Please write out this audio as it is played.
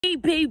Hey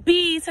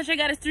baby, Sunshine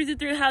Goddess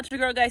 323, how's your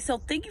girl, guys? So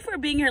thank you for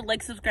being here.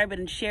 Like, subscribe,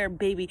 and share,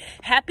 baby.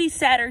 Happy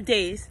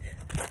Saturdays.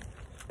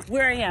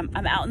 Where I am,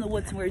 I'm out in the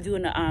woods and we're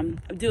doing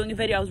a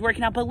video. I was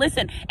working out, but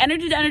listen,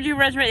 energy to energy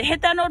resonated.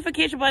 Hit that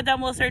notification button down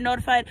below so you're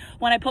notified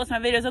when I post my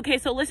videos. Okay,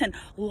 so listen,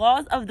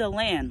 laws of the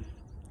land.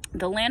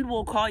 The land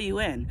will call you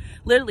in.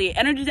 Literally,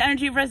 energy to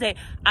energy resonate.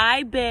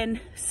 I've been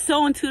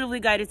so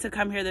intuitively guided to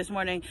come here this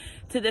morning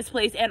to this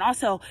place. And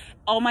also,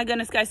 oh my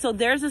goodness, guys. So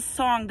there's a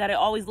song that I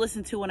always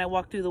listen to when I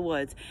walk through the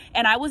woods.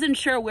 And I wasn't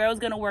sure where I was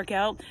going to work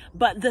out,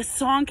 but the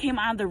song came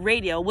on the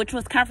radio, which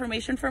was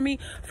confirmation for me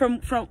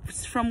from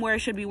where I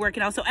should be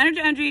working out. So energy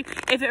to energy,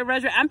 if it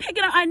resonates, I'm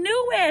picking up, I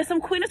knew it. Some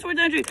Queen of Swords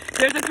energy.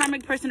 There's a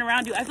karmic person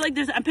around you. I feel like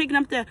I'm picking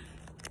up the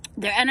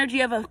energy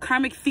of a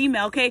karmic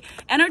female. Okay,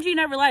 energy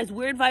never lies,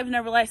 weird vibes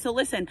never lie. So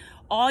listen,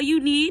 all you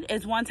need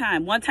is one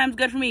time's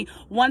good for me.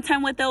 One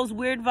time with those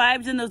weird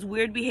vibes and those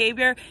weird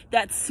behavior,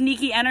 that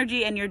sneaky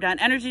energy, and you're done.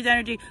 Energy to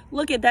energy,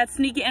 look at that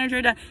sneaky energy,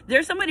 you're done.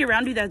 There's somebody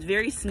around you that's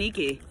very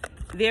sneaky,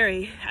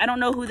 I don't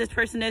know who this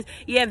person is.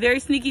 Yeah, very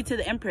sneaky to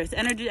the Empress.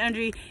 Energy to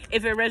energy,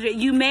 if it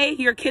resonates,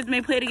 your kids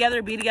may play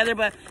together, be together,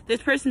 but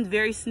this person's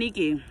very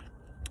sneaky.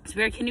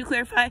 Spirit, can you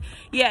clarify?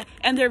 Yeah,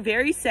 and they're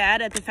very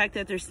sad at the fact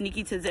that they're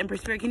sneaky to the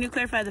Empress. Spirit, can you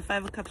clarify the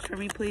 5 of Cups for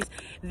me, please?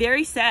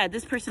 Very sad.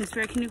 This person,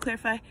 Spirit, can you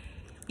clarify?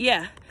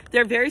 Yeah,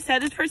 they're very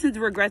sad. This person's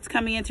regrets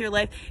coming into your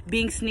life,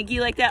 being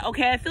sneaky like that.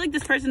 Okay, I feel like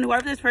this person,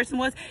 whoever this person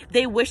was,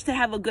 they wish to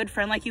have a good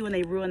friend like you and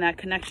they ruin that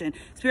connection.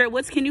 Spirit,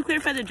 can you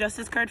clarify the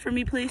Justice card for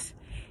me, please?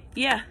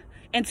 Yeah.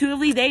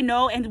 Intuitively, they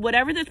know, and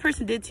whatever this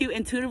person did to you,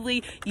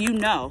 intuitively, you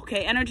know.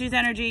 Okay, energy is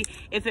energy.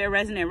 If it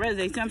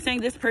resonates. So I'm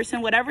saying this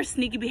person, whatever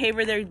sneaky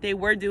behavior they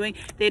were doing,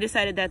 they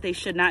decided that they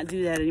should not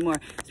do that anymore.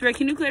 Spirit,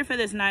 can you clarify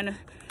this nine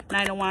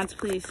of Wands,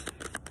 please?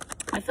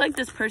 I feel like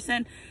this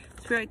person,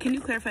 Spirit, can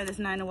you clarify this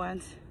 9 of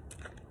Wands?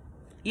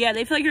 Yeah,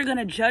 they feel like you're going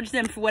to judge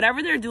them for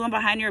whatever they're doing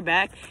behind your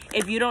back.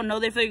 If you don't know,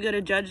 they feel you're going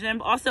to judge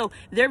them. Also,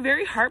 they're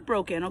very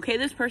heartbroken, okay?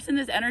 This person,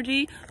 this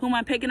energy, whom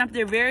I'm picking up,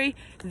 they're very,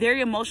 very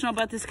emotional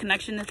about this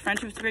connection, this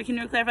friendship. Spirit, can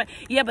you clarify?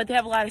 Yeah, but they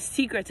have a lot of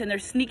secrets, and they're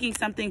sneaking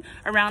something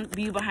around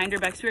you behind your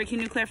back. Spirit,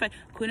 can you clarify?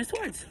 Queen of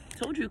Swords.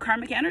 Told you,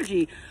 karmic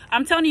energy.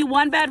 I'm telling you,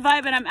 one bad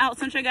vibe, and I'm out.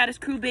 Sunshine Goddess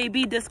crew,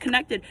 baby,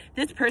 disconnected.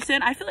 This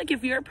person, I feel like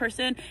if you're a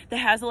person that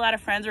has a lot of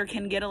friends or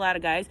can get a lot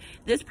of guys,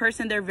 this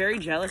person, they're very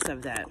jealous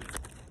of that.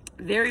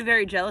 Very,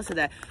 very jealous of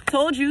that.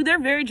 Told you, they're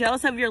very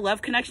jealous of your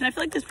love connection. I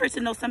feel like this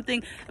person knows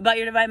something about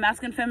your divine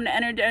masculine, feminine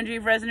energy,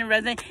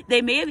 resonant.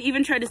 They may have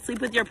even tried to sleep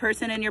with your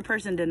person and your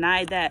person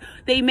denied that.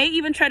 They may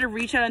even try to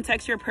reach out and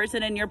text your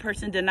person and your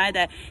person denied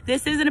that.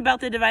 This isn't about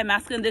the divine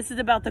masculine. This is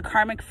about the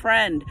karmic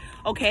friend,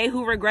 okay,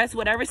 who regrets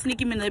whatever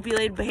sneaky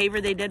manipulated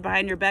behavior they did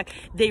behind your back.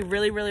 They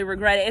really, really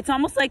regret it. It's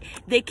almost like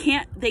they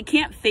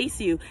can't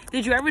face you.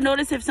 Did you ever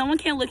notice if someone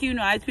can't look you in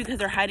the eyes because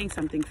they're hiding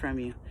something from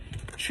you?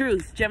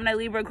 Truth, Gemini,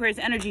 Libra, Aquarius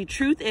energy.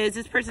 Truth is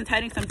this person's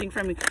hiding something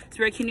from you.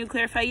 Spirit, can you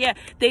clarify? Yeah,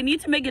 they need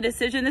to make a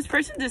decision. This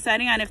person's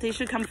deciding on if they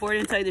should come forward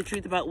and tell you the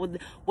truth about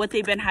what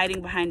they've been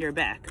hiding behind your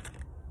back.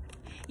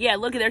 Yeah,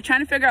 look, they're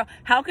trying to figure out,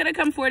 how can I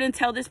come forward and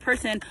tell this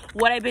person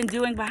what I've been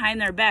doing behind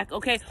their back?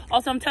 Okay,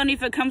 also, I'm telling you,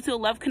 if it comes to a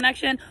love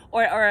connection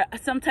or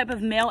some type of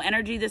male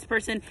energy, this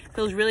person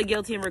feels really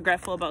guilty and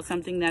regretful about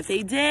something that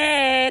they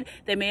did.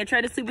 They may have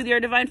tried to sleep with your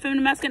divine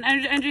feminine masculine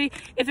energy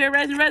if it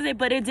resonates,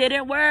 but it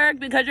didn't work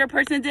because your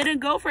person didn't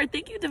go for it.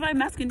 Thank you, divine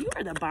masculine. You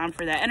are the bomb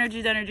for that. Energy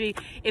is energy.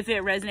 If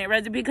it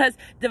resonates, because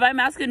divine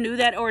masculine knew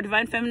that, or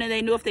divine feminine,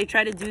 they knew if they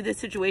tried to do this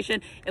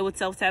situation, it would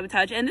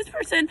self-sabotage. And this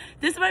person,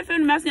 this divine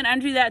feminine masculine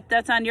energy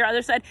that's on your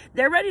other side,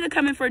 they're ready to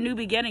come in for a new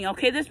beginning.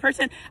 Okay, this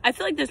person, I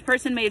feel like this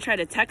person may try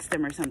to text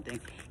them or something.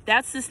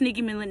 That's the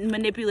sneaky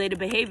manipulated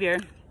behavior.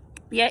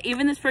 Yeah,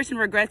 even this person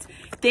regrets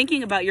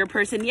thinking about your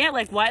person. Yeah,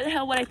 like, why the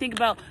hell would I think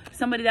about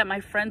somebody that my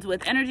friends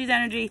with? Energy is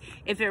energy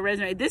if it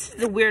resonates. This is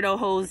the weirdo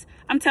hoes.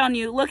 I'm telling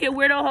you, look at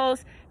weirdo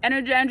hoes.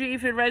 Energy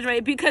if it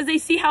resonates, because they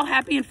see how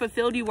happy and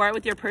fulfilled you are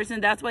with your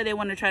person. That's why they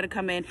want to try to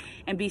come in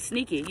and be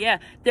sneaky. Yeah,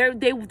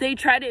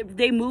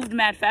 they moved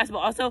mad fast, but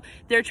also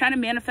they're trying to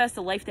manifest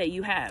the life that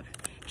you have.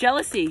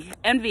 Jealousy,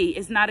 envy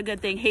is not a good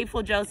thing.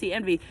 Hateful jealousy,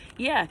 envy.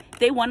 Yeah,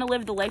 they want to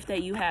live the life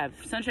that you have.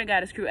 Sunshine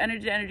Goddess crew,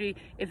 energy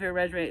if it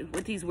resonates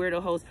with these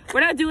weirdo hoes.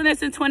 We're not doing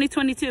this in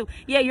 2022.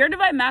 Yeah, your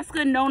divine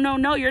masculine,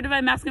 no. Your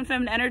divine masculine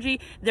feminine energy,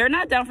 they're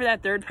not down for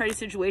that third party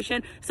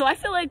situation. So I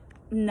feel like,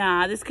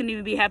 nah, this couldn't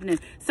even be happening.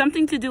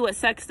 Something to do with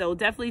sex, though.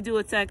 Definitely do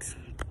with sex.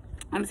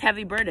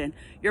 Heavy burden.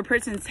 Your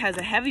person has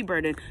a heavy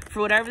burden for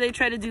whatever they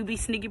try to do, be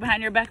sneaky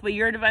behind your back, but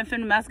you're a divine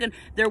feminine masculine.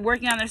 They're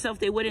working on themselves.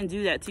 They wouldn't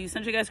do that to you.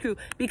 Sunshine Goddess crew,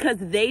 because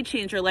they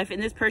changed your life,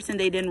 and this person,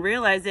 they didn't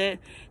realize it.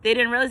 They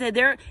didn't realize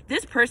that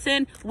this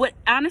person,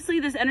 honestly,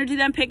 this energy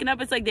that I'm picking up,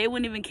 it's like they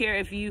wouldn't even care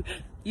if you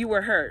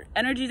were hurt.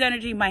 Energy's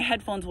energy. My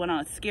headphones went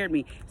on. It scared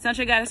me.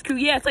 Sunshine Goddess crew.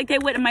 Yeah, it's like they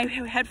went and my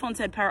headphones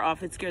had power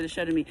off. It scared the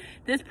shit out of me.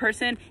 This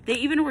person, they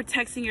even were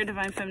texting your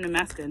divine feminine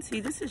masculine. See,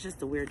 this is just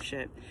the weird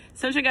shit.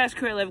 Sunshine Goddess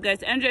crew, I love,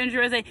 guys.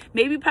 Energy,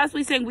 maybe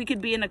possibly saying we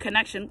could be in a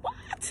connection.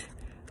 What?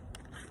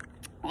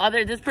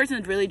 This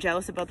person's really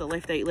jealous about the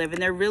life that you live,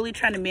 and they're really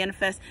trying to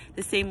manifest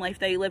the same life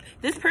that you live.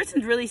 This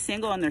person's really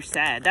single and they're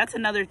sad. That's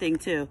another thing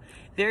too.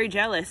 Very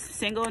jealous,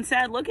 single and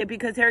sad. Look at,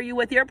 because here you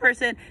with your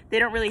person, they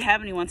don't really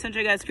have anyone.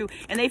 Sunshine guys crew,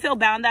 and they feel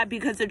bound that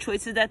because of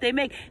choices that they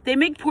make. They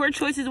make poor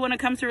choices when it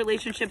comes to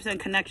relationships and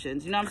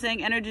connections. You know what I'm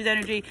saying? Energy is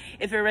energy.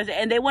 If it resonates,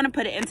 and they want to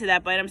put it into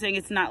that, but I'm saying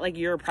it's not like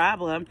your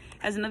problem. It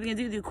has nothing to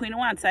do with you. Queen of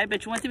Wands, side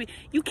bitch. You want to be.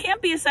 You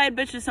can't be a side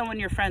bitch to someone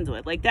you're friends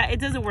with. Like that, it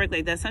doesn't work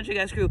like that. Sunshine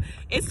guys crew.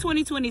 It's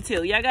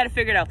 2022. Y'all got to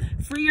figure it out.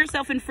 Free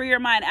yourself and free your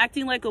mind.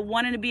 Acting like a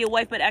wanting to be a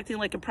wife, but acting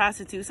like a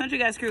prostitute. Sunshine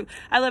guys crew.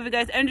 I love you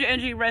guys.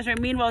 Energy, resonate.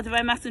 Meanwhile,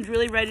 Divine Masculine's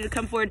really ready to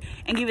come forward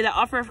and give you that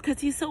offer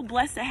because he's so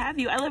blessed to have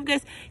you. I love you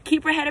guys.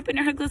 Keep your head up in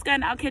your hook,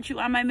 and I'll catch you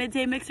on my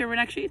midday mixer or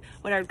next sheet.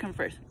 Whatever come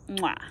first.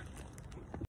 Mwah.